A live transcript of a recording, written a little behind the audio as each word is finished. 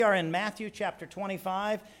We are in Matthew chapter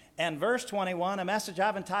 25 and verse 21, a message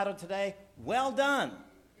I've entitled today, Well Done.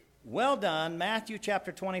 Well done, Matthew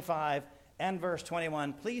chapter 25 and verse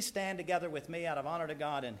 21. Please stand together with me out of honor to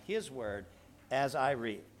God and His word as I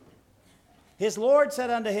read. His Lord said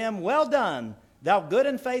unto him, Well done, thou good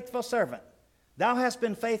and faithful servant. Thou hast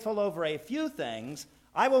been faithful over a few things.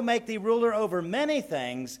 I will make thee ruler over many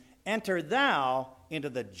things. Enter thou into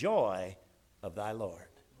the joy of thy Lord.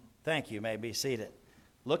 Thank you. You may be seated.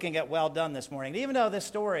 Looking at well done this morning. Even though this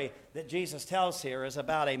story that Jesus tells here is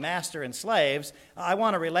about a master and slaves, I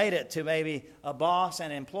want to relate it to maybe a boss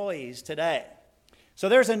and employees today. So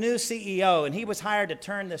there's a new CEO, and he was hired to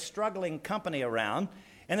turn this struggling company around.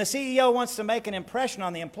 And the CEO wants to make an impression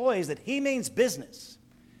on the employees that he means business.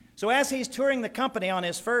 So as he's touring the company on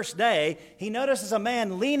his first day, he notices a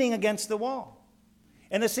man leaning against the wall.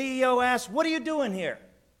 And the CEO asks, What are you doing here?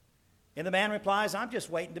 And the man replies, I'm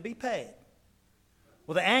just waiting to be paid.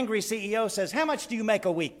 Well, the angry CEO says, How much do you make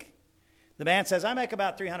a week? The man says, I make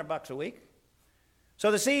about $300 a week.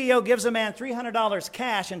 So the CEO gives the man $300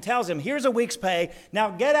 cash and tells him, Here's a week's pay. Now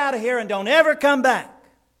get out of here and don't ever come back.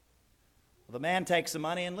 Well, the man takes the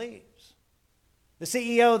money and leaves. The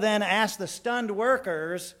CEO then asks the stunned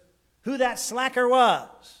workers who that slacker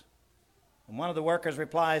was. And one of the workers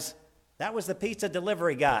replies, That was the pizza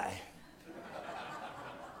delivery guy.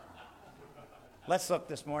 Let's look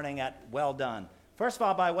this morning at well done. First of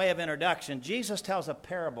all, by way of introduction, Jesus tells a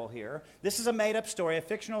parable here. This is a made-up story, a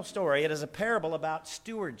fictional story. It is a parable about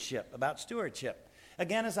stewardship,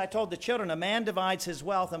 Again, as I told the children, a man divides his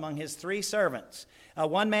wealth among his three servants.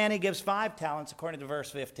 One man he gives 5 talents, according to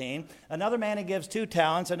verse 15. Another man he gives 2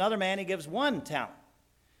 talents. Another man he gives 1 talent.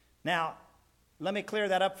 Now, let me clear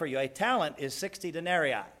that up for you. A talent is 60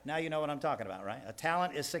 denarii. Now you know what I'm talking about, right? A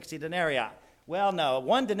talent is 60 denarii. Well, no,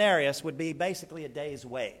 1 denarius would be basically a day's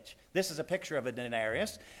wage. This is a picture of a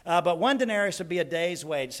denarius, but 1 denarius would be a day's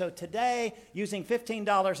wage. So today, using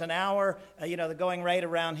 $15 an hour, the going rate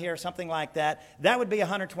around here, something like that, that would be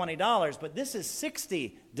 $120. But this is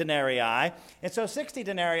 60 denarii, and so 60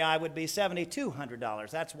 denarii would be $7,200.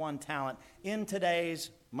 That's 1 talent in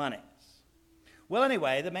today's money. Well,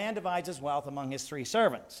 anyway, the man divides his wealth among his 3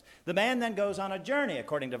 servants. The man then goes on a journey,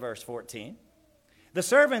 according to verse 14. The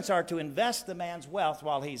servants are to invest the man's wealth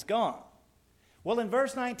while he's gone. Well, in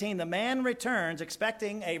verse 19, the man returns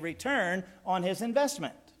expecting a return on his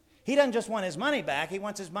investment. He doesn't just want his money back, he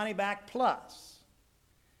wants his money back plus.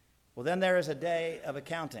 Well, then there is a day of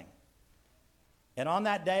accounting. And on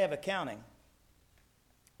that day of accounting,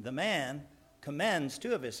 the man commends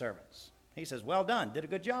 2 of his servants. He says, Well done, did a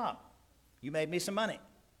good job. You made me some money.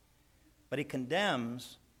 But he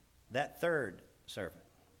condemns that 3rd servant.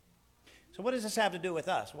 So what does this have to do with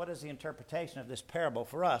us? What is the interpretation of this parable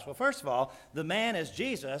for us? Well, first of all, the man is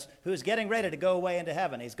Jesus who is getting ready to go away into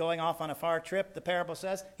heaven. He's going off on a far trip, the parable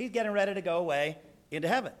says. He's getting ready to go away into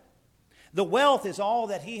heaven. The wealth is all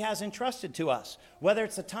that he has entrusted to us, whether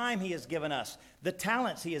it's the time he has given us, the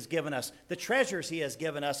talents he has given us, the treasures he has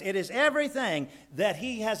given us. It is everything that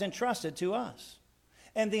he has entrusted to us.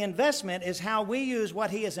 And the investment is how we use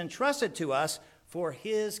what he has entrusted to us for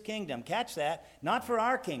his kingdom. Catch that. Not for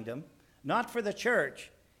our kingdom, not for the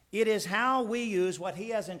church. It is how we use what he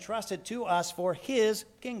has entrusted to us for his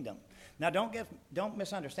kingdom. Now, don't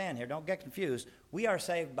misunderstand here. Don't get confused. We are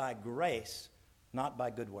saved by grace, not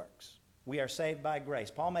by good works. We are saved by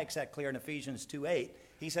grace. Paul makes that clear in Ephesians 2:8.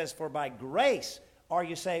 He says, For by grace are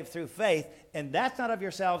you saved through faith, and that's not of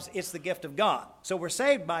yourselves, it's the gift of God. So we're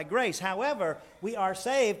saved by grace. However, we are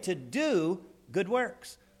saved to do good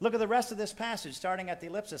works. Look at the rest of this passage, starting at the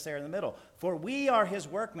ellipsis there in the middle. For we are his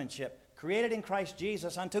workmanship, created in Christ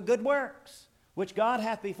Jesus unto good works, which God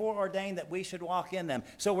hath before ordained that we should walk in them.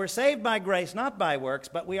 So we're saved by grace, not by works,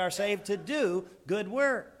 but we are saved to do good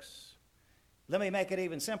works. Let me make it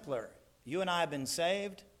even simpler. You and I have been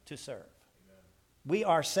saved to serve. Amen. We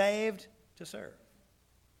are saved to serve.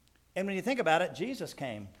 And when you think about it, Jesus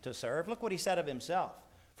came to serve. Look what he said of himself.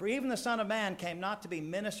 For even the Son of Man came not to be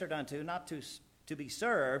ministered unto, not to be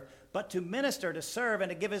served, but to minister, to serve, and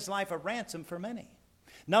to give his life a ransom for many.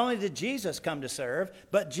 Not only did Jesus come to serve,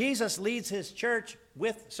 but Jesus leads his church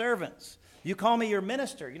with servants. You call me your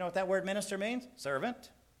minister. You know what that word minister means?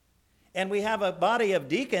 Servant. And we have a body of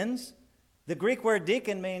deacons. The Greek word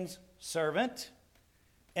deacon means servant.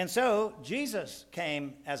 And so Jesus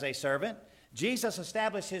came as a servant. Jesus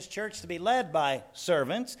established his church to be led by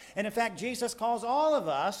servants. And in fact, Jesus calls all of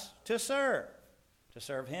us to serve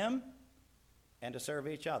him and to serve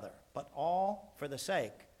each other, but all for the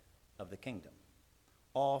sake of the kingdom.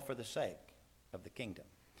 All for the sake of the kingdom.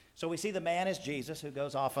 So we see the man is Jesus who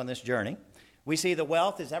goes off on this journey. We see the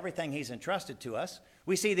wealth is everything he's entrusted to us.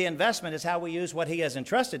 We see the investment is how we use what he has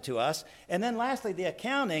entrusted to us. And then lastly, the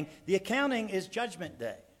accounting. The accounting is Judgment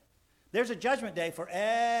Day. There's a Judgment Day for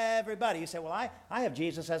everybody. You say, well, I have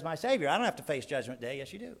Jesus as my Savior. I don't have to face Judgment Day.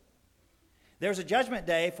 Yes, you do. There's a Judgment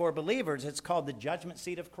Day for believers. It's called the Judgment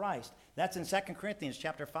Seat of Christ. That's in 2 Corinthians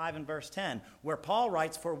chapter 5 and verse 10, where Paul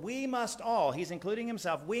writes, for we must all, he's including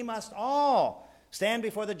himself, we must all stand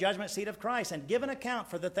before the judgment seat of Christ and give an account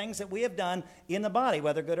for the things that we have done in the body,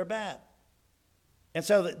 whether good or bad. And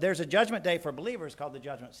so there's a Judgment Day for believers called the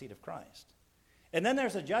Judgment Seat of Christ. And then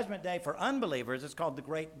there's a Judgment Day for unbelievers. It's called the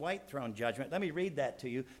Great White Throne Judgment. Let me read that to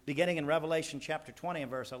you, beginning in Revelation chapter 20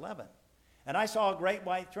 and verse 11. And I saw a great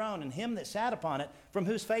white throne, and him that sat upon it, from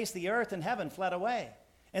whose face the earth and heaven fled away.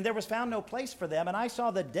 And there was found no place for them. And I saw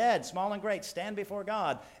the dead, small and great, stand before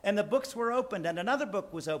God. And the books were opened, and another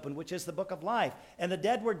book was opened, which is the book of life. And the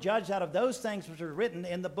dead were judged out of those things which were written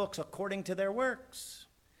in the books according to their works.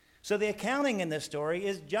 So the accounting in this story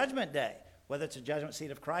is Judgment Day, whether it's a judgment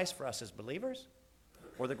seat of Christ for us as believers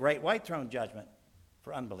or the great white throne judgment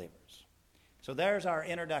for unbelievers. So there's our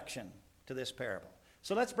introduction to this parable.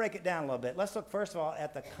 So let's break it down a little bit. Let's look first of all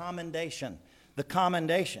at the commendation. The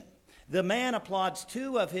commendation. The man applauds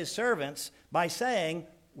two of his servants by saying,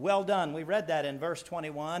 well done. We read that in verse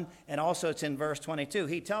 21, and also it's in verse 22.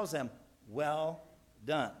 He tells them, well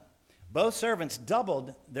done. Both servants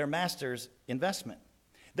doubled their master's investment.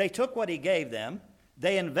 They took what he gave them,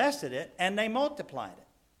 they invested it, and they multiplied it.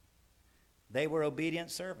 They were obedient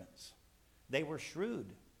servants. They were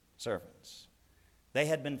shrewd servants. They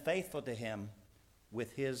had been faithful to him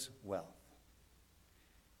with his wealth.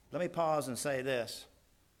 Let me pause and say this.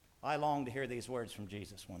 I long to hear these words from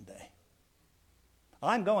Jesus one day.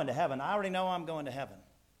 I'm going to heaven. I already know I'm going to heaven.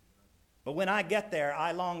 But when I get there,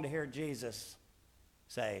 I long to hear Jesus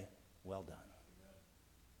say, well done.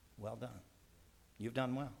 Well done. You've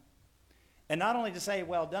done well. And not only to say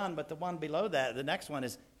well done, but the one below that, the next one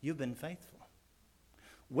is, you've been faithful.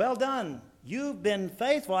 Well done. You've been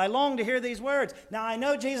faithful. I long to hear these words. Now, I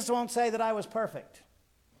know Jesus won't say that I was perfect.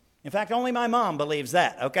 In fact, only my mom believes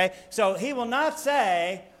that, okay? So he will not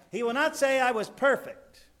say I was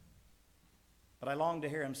perfect. But I long to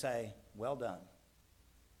hear him say, well done.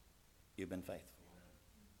 You've been faithful.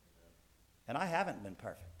 And I haven't been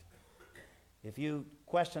perfect. If you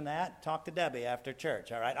question that, talk to Debbie after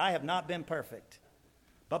church, all right? I have not been perfect.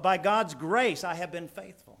 But by God's grace, I have been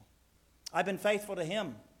faithful. I've been faithful to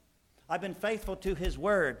him. I've been faithful to his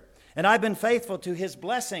word. And I've been faithful to his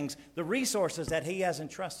blessings, the resources that he has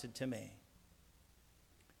entrusted to me.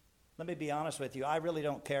 Let me be honest with you. I really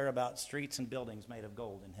don't care about streets and buildings made of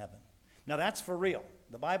gold in heaven. Now, that's for real.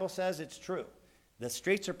 The Bible says it's true. The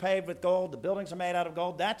streets are paved with gold. The buildings are made out of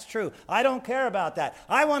gold. That's true. I don't care about that.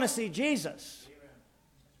 I want to see Jesus.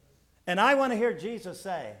 And I want to hear Jesus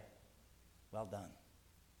say, well done.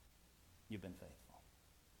 You've been faithful.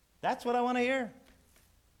 That's what I want to hear.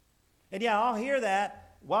 And yeah, I'll hear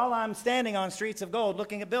that while I'm standing on streets of gold,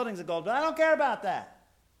 looking at buildings of gold, but I don't care about that.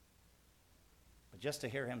 But just to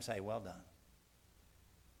hear him say, well done,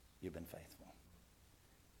 you've been faithful.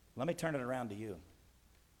 Let me turn it around to you.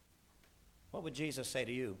 What would Jesus say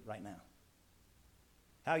to you right now?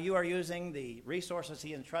 How you are using the resources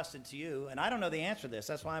he entrusted to you, and I don't know the answer to this,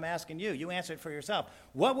 that's why I'm asking you. You answer it for yourself.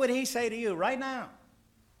 What would he say to you right now?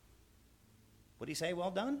 Would he say,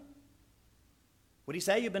 well done? Would he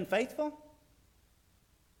say you've been faithful?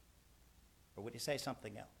 Or would he say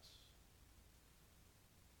something else?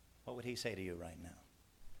 What would he say to you right now?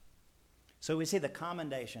 So we see the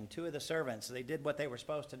commendation. Two of the servants, they did what they were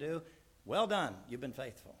supposed to do. Well done, you've been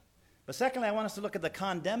faithful. But secondly, I want us to look at the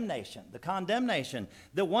condemnation. The condemnation.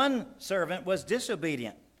 The one servant was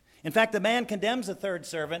disobedient. In fact, the man condemns the third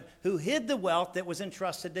servant who hid the wealth that was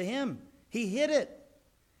entrusted to him. He hid it.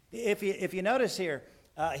 If you notice here,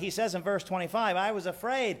 he says in verse 25, I was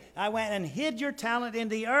afraid. I went and hid your talent in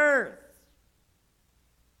the earth.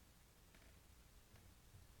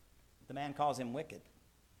 The man calls him wicked.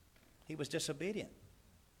 He was disobedient.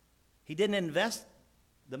 He didn't invest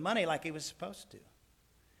the money like he was supposed to.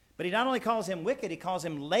 But he not only calls him wicked, he calls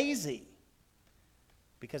him lazy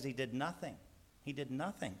because he did nothing. He did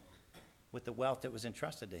nothing with the wealth that was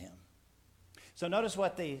entrusted to him. So notice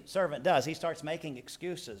what the servant does. He starts making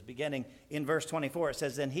excuses. Beginning in verse 24, it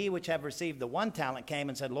says, Then he which had received the one talent came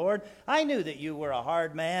and said, Lord, I knew that you were a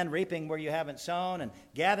hard man, reaping where you haven't sown and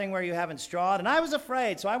gathering where you haven't strawed. And I was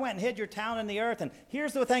afraid, so I went and hid your talent in the earth, and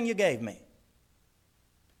here's the thing you gave me.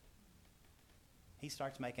 He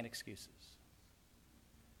starts making excuses.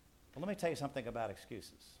 Well, let me tell you something about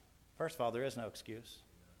excuses. First of all, there is no excuse.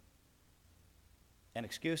 And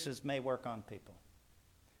excuses may work on people.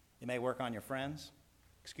 It may work on your friends.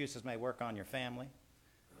 Excuses may work on your family.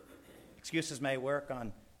 Excuses may work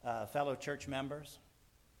on fellow church members.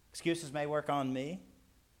 Excuses may work on me.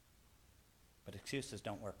 But excuses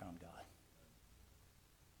don't work on God.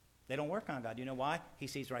 They don't work on God. You know why? He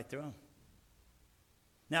sees right through them.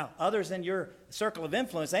 Now, others in your circle of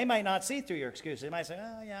influence, they might not see through your excuses. They might say,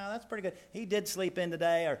 oh, yeah, that's pretty good. He did sleep in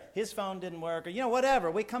today, or his phone didn't work, or, whatever.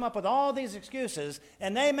 We come up with all these excuses,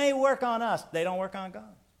 and they may work on us. They don't work on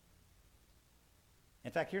God.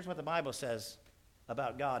 In fact, here's what the Bible says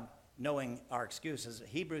about God knowing our excuses.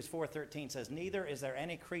 Hebrews 4:13 says, neither is there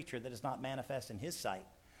any creature that is not manifest in his sight,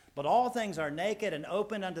 but all things are naked and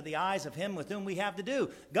open unto the eyes of him with whom we have to do.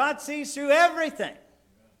 God sees through everything.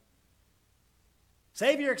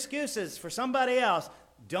 Save your excuses for somebody else.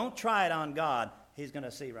 Don't try it on God. He's going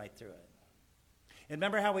to see right through it. And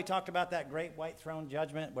remember how we talked about that great white throne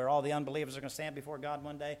judgment where all the unbelievers are going to stand before God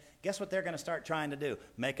one day? Guess what they're going to start trying to do?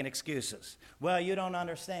 Making excuses. Well, you don't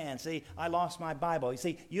understand. See, I lost my Bible. You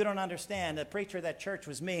see, you don't understand. The preacher at that church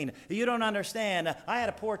was mean. You don't understand. I had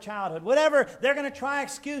a poor childhood. Whatever. They're going to try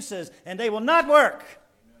excuses, and they will not work.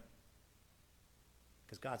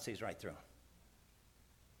 Because God sees right through them.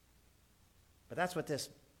 But that's what this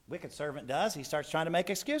wicked servant does. He starts trying to make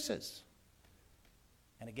excuses.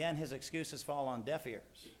 And again, his excuses fall on deaf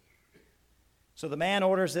ears. So the man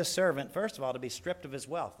orders this servant, first of all, to be stripped of his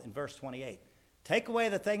wealth in verse 28. Take away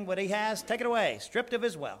the thing what he has, take it away, stripped of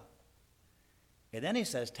his wealth. And then he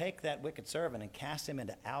says, take that wicked servant and cast him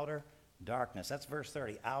into outer darkness. That's verse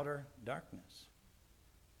 30, outer darkness.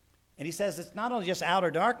 And he says it's not only just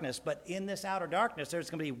outer darkness, but in this outer darkness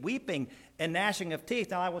there's going to be weeping and gnashing of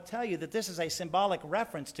teeth. Now I will tell you that this is a symbolic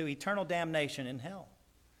reference to eternal damnation in hell.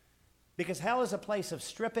 Because hell is a place of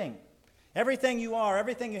stripping. Everything you are,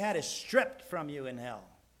 everything you had is stripped from you in hell.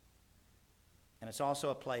 And it's also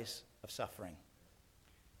a place of suffering.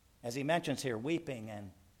 As he mentions here, weeping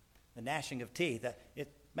and the gnashing of teeth.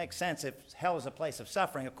 It makes sense if hell is a place of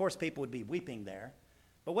suffering. Of course people would be weeping there.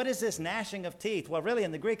 But what is this gnashing of teeth? Well, really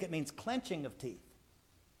in the Greek it means clenching of teeth.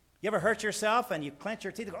 You ever hurt yourself and you clench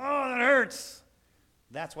your teeth and go, oh, that hurts?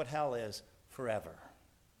 That's what hell is forever.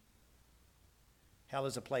 Hell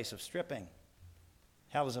is a place of stripping.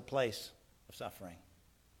 Hell is a place of suffering.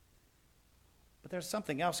 But there's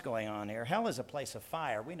something else going on here. Hell is a place of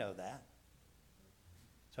fire. We know that.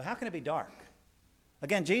 So how can it be dark?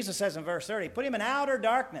 Again, Jesus says in verse 30, put him in outer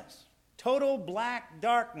darkness, total black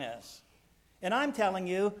darkness. And I'm telling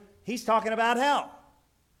you, he's talking about hell.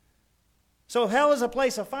 So if hell is a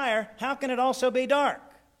place of fire, how can it also be dark?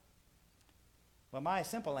 Well, my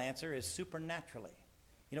simple answer is supernaturally.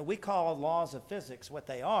 We call laws of physics what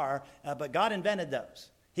they are, but God invented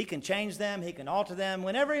those. He can change them, he can alter them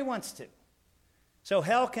whenever he wants to. So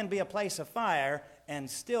hell can be a place of fire and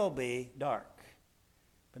still be dark.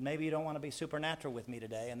 But maybe you don't want to be supernatural with me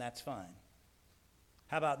today, and that's fine.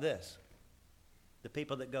 How about this? The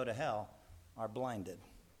people that go to hell are blinded.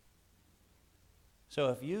 So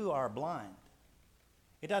if you are blind,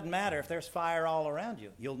 it doesn't matter if there's fire all around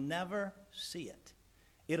you. You'll never see it.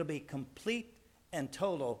 It'll be complete and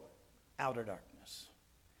total outer darkness.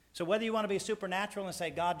 So whether you want to be supernatural and say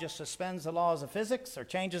God just suspends the laws of physics or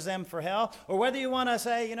changes them for hell, or whether you want to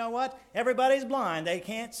say, you know what, everybody's blind, they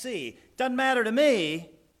can't see. Doesn't matter to me.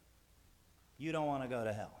 You don't want to go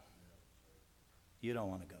to hell. You don't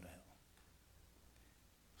want to go to hell.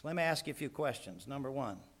 So let me ask you a few questions. Number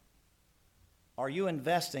one, are you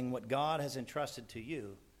investing what God has entrusted to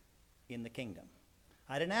you in the kingdom?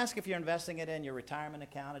 I didn't ask if you're investing it in your retirement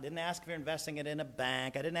account. I didn't ask if you're investing it in a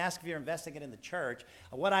bank. I didn't ask if you're investing it in the church.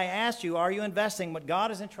 What I asked you, are you investing what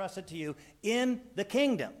God has entrusted to you in the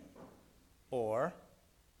kingdom? Or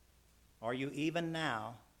are you even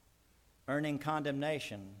now earning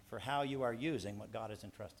condemnation for how you are using what God has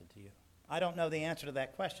entrusted to you? I don't know the answer to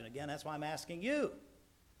that question. Again, that's why I'm asking you.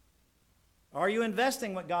 Are you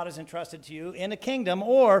investing what God has entrusted to you in a kingdom,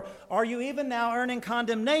 or are you even now earning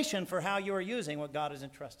condemnation for how you are using what God has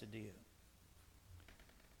entrusted to you?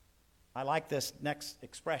 I like this next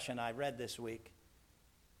expression I read this week.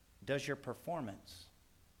 Does your performance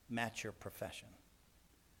match your profession?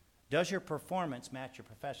 Does your performance match your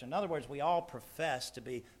profession? In other words, we all profess to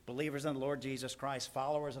be believers in the Lord Jesus Christ,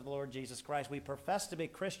 followers of the Lord Jesus Christ. We profess to be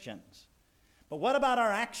Christians. But what about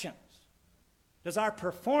our actions? Does our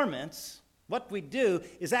performance, what we do,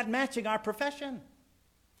 is that matching our profession?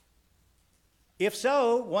 If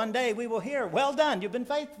so, one day we will hear, well done, you've been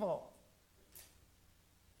faithful.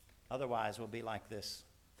 Otherwise, we'll be like this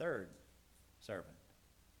third servant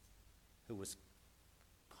who was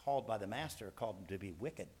called by the master, called him to be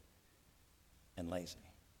wicked and lazy.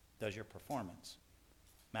 Does your performance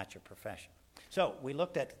match your profession? So we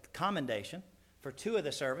looked at commendation for two of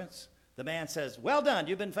the servants. The man says, well done,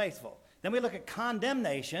 you've been faithful. Then we look at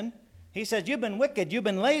condemnation. He says, you've been wicked, you've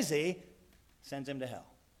been lazy, sends him to hell.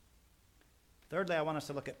 Thirdly, I want us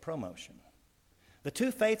to look at promotion. The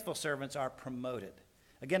two faithful servants are promoted.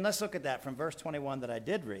 Again, let's look at that from verse 21 that I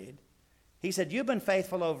did read. He said, you've been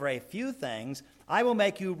faithful over a few things. I will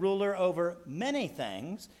make you ruler over many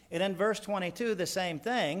things. And in verse 22, the same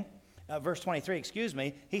thing. Verse 23, excuse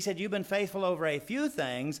me. He said, you've been faithful over a few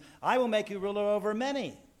things. I will make you ruler over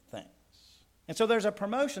many things. And so there's a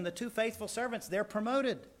promotion. The two faithful servants, they're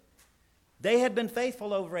promoted. They had been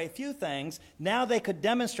faithful over a few things. Now they could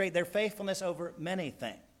demonstrate their faithfulness over many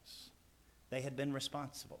things. They had been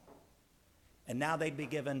responsible. And now they'd be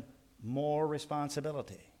given more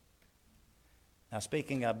responsibility. Now,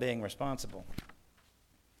 speaking of being responsible,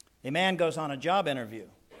 a man goes on a job interview,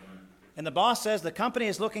 and the boss says the company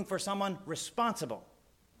is looking for someone responsible.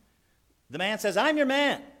 The man says, I'm your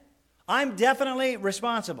man. I'm definitely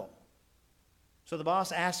responsible. So the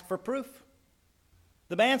boss asks for proof.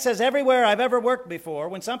 The man says, everywhere I've ever worked before,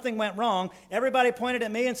 when something went wrong, everybody pointed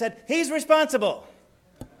at me and said, he's responsible.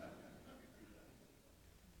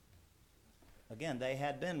 Again, they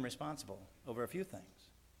had been responsible over a few things.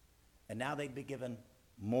 And now they'd be given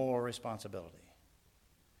more responsibility.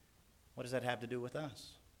 What does that have to do with us?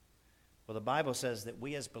 Well, the Bible says that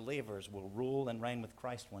we as believers will rule and reign with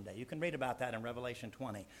Christ one day. You can read about that in Revelation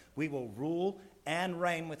 20. We will rule and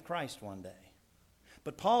reign with Christ one day.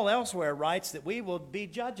 But Paul elsewhere writes that we will be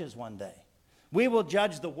judges one day. We will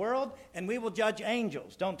judge the world and we will judge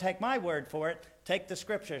angels. Don't take my word for it. Take the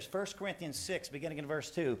scriptures. 1 Corinthians 6, beginning in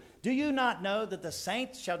verse 2. Do you not know that the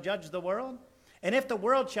saints shall judge the world? And if the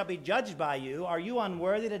world shall be judged by you, are you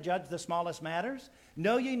unworthy to judge the smallest matters?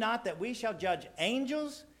 Know ye not that we shall judge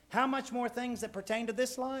angels? How much more things that pertain to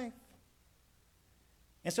this life?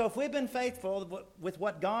 And so if we've been faithful with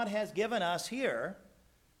what God has given us here,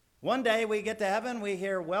 one day we get to heaven, we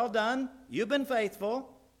hear, well done, you've been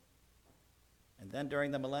faithful. And then during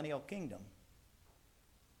the millennial kingdom,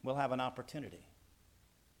 we'll have an opportunity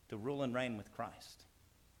to rule and reign with Christ,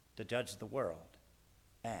 to judge the world,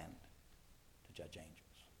 and to judge angels.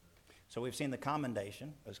 So we've seen the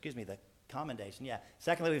commendation.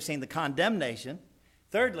 Secondly, we've seen the condemnation.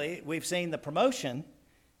 Thirdly, we've seen the promotion.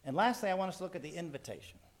 And lastly, I want us to look at the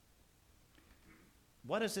invitation.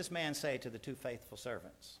 What does this man say to the two faithful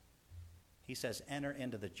servants? He says, enter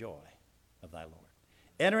into the joy of thy Lord.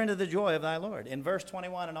 Enter into the joy of thy Lord. In verse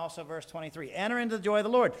 21 and also verse 23, enter into the joy of the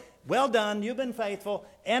Lord. Well done, you've been faithful.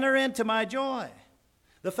 Enter into my joy.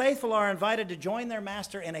 The faithful are invited to join their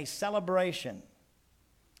master in a celebration.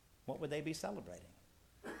 What would they be celebrating?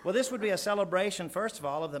 Well, this would be a celebration, first of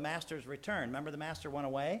all, of the master's return. Remember, the master went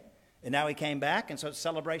away, and now he came back, and so it's a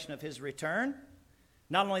celebration of his return.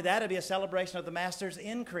 Not only that, it'd be a celebration of the master's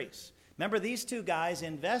increase. Remember, these two guys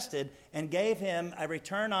invested and gave him a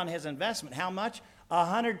return on his investment. How much?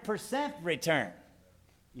 100% return.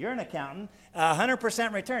 You're an accountant.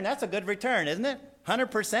 100% return. That's a good return, isn't it?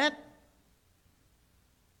 100%?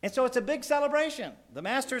 And so it's a big celebration. The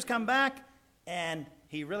master's come back, and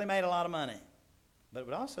he really made a lot of money. But it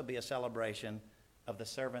would also be a celebration of the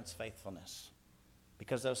servant's faithfulness.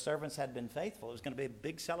 Because those servants had been faithful, it was going to be a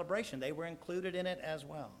big celebration. They were included in it as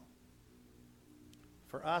well.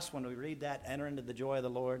 For us, when we read that, enter into the joy of the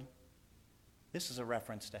Lord, this is a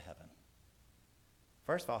reference to heaven.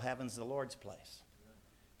 First of all, heaven's the Lord's place.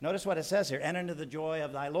 Notice what it says here, enter into the joy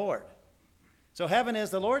of thy Lord. So heaven is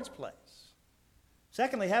the Lord's place.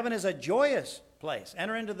 Secondly, heaven is a joyous place.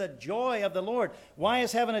 Enter into the joy of the Lord. Why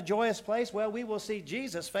is heaven a joyous place? Well, we will see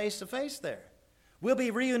Jesus face to face there. We'll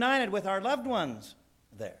be reunited with our loved ones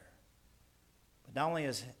there. But not only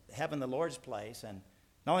is heaven the Lord's place, and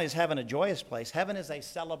not only is heaven a joyous place, heaven is a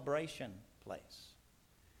celebration place.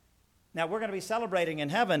 Now, we're going to be celebrating in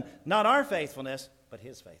heaven not our faithfulness, but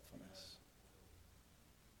his faithfulness.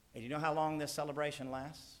 And you know how long this celebration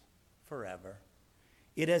lasts? Forever.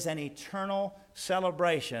 It is an eternal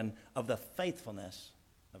celebration of the faithfulness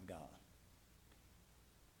of God.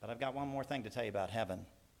 But I've got one more thing to tell you about heaven.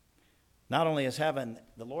 Not only is heaven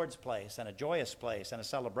the Lord's place and a joyous place and a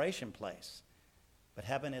celebration place, but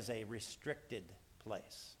heaven is a restricted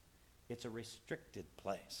place. It's a restricted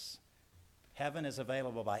place. Heaven is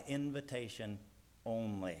available by invitation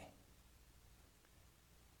only.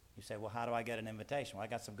 You say, well, how do I get an invitation? Well, I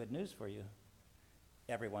got some good news for you.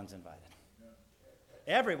 Everyone's invited.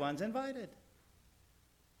 Everyone's invited.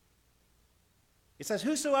 It says,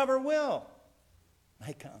 whosoever will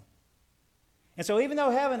may come. And so even though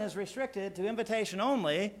heaven is restricted to invitation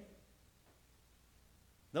only,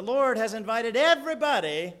 the Lord has invited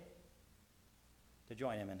everybody to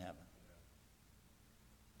join him in heaven.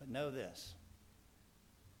 know this.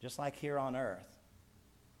 Just like here on earth,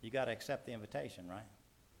 you got to accept the invitation, right?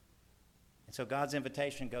 And so God's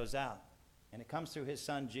invitation goes out, and it comes through his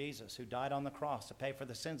son Jesus, who died on the cross to pay for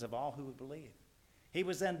the sins of all who would believe. He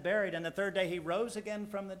was then buried, and the third day he rose again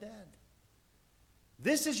from the dead.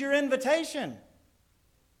 This is your invitation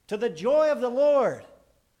to the joy of the Lord.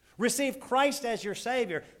 Receive Christ as your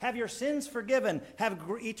Savior. Have your sins forgiven. Have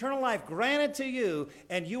eternal life granted to you,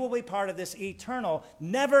 and you will be part of this eternal,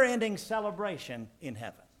 never-ending celebration in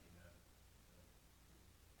heaven.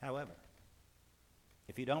 However,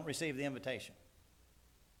 if you don't receive the invitation,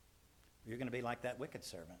 you're going to be like that wicked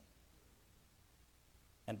servant.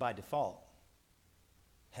 And by default,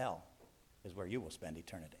 hell is where you will spend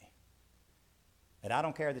eternity. And I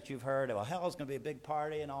don't care that you've heard, well, hell is going to be a big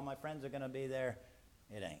party and all my friends are going to be there.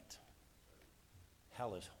 It ain't.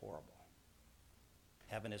 Hell is horrible.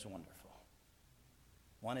 Heaven is wonderful.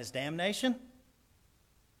 One is damnation.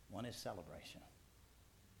 One is celebration.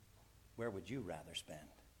 Where would you rather spend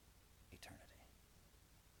eternity?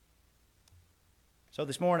 So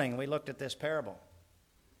this morning we looked at this parable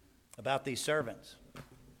about these servants.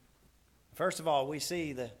 First of all, we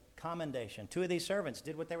see the commendation. Two of these servants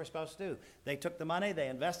did what they were supposed to do. They took the money, they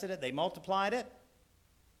invested it, they multiplied it.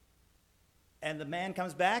 And the man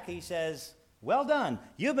comes back, he says, well done,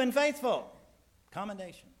 you've been faithful.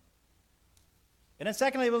 Commendation. And then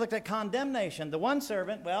secondly, we looked at condemnation. The one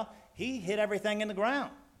servant, well, he hid everything in the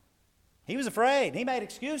ground. He was afraid. He made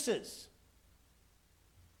excuses.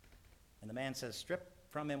 And the man says, strip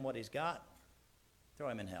from him what he's got, throw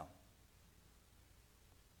him in hell.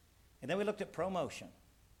 And then we looked at promotion.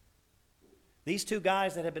 These two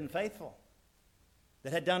guys that had been faithful,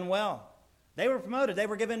 that had done well, they were promoted. They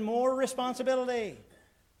were given more responsibility,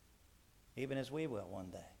 even as we will one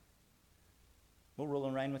day. We'll rule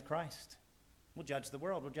and reign with Christ. We'll judge the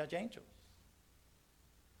world. We'll judge angels.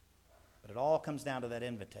 But it all comes down to that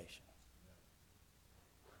invitation.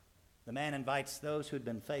 The man invites those who'd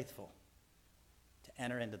been faithful to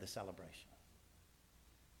enter into the celebration.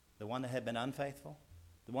 The one that had been unfaithful,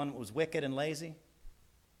 the one that was wicked and lazy,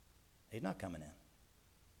 he's not coming in.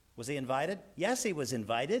 Was he invited? Yes, he was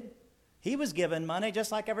invited. He was given money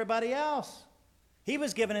just like everybody else. He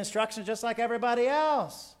was given instructions just like everybody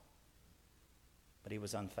else. But he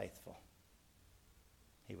was unfaithful.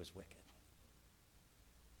 He was wicked.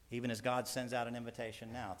 Even as God sends out an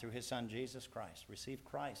invitation now through his son Jesus Christ, receive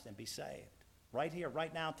Christ and be saved. Right here,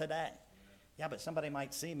 right now, today. Yeah, but somebody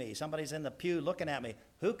might see me. Somebody's in the pew looking at me.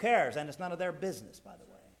 Who cares? And it's none of their business, by the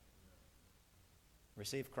way.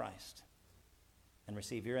 Receive Christ and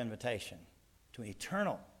receive your invitation to an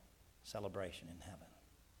eternal celebration in heaven.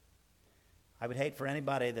 I would hate for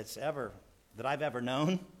anybody that I've ever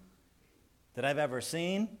known, that I've ever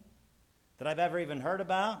seen, that I've ever even heard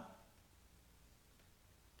about,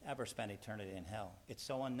 to ever spend eternity in hell. It's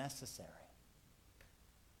so unnecessary.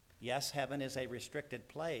 Yes, heaven is a restricted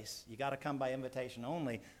place. You got to come by invitation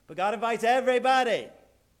only, but God invites everybody.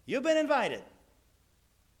 You've been invited.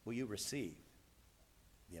 Will you receive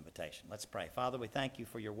the invitation? Let's pray. Father, we thank you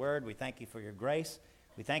for your word. We thank you for your grace.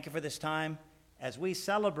 We thank you for this time as we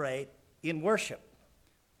celebrate in worship.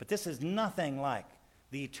 But this is nothing like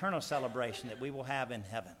the eternal celebration that we will have in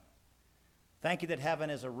heaven. Thank you that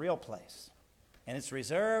heaven is a real place, and it's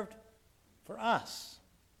reserved for us.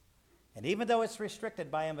 And even though it's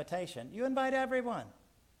restricted by invitation, you invite everyone.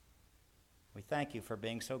 We thank you for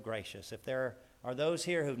being so gracious. If there are those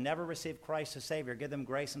here who've never received Christ as Savior, give them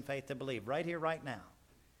grace and faith to believe right here, right now.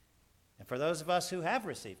 And for those of us who have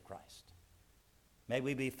received Christ, may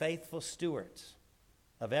we be faithful stewards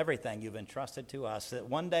of everything you've entrusted to us, that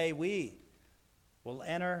one day we will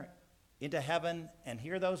enter into heaven and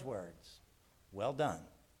hear those words, well done,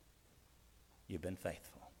 you've been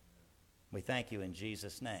faithful. We thank you in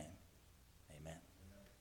Jesus' name.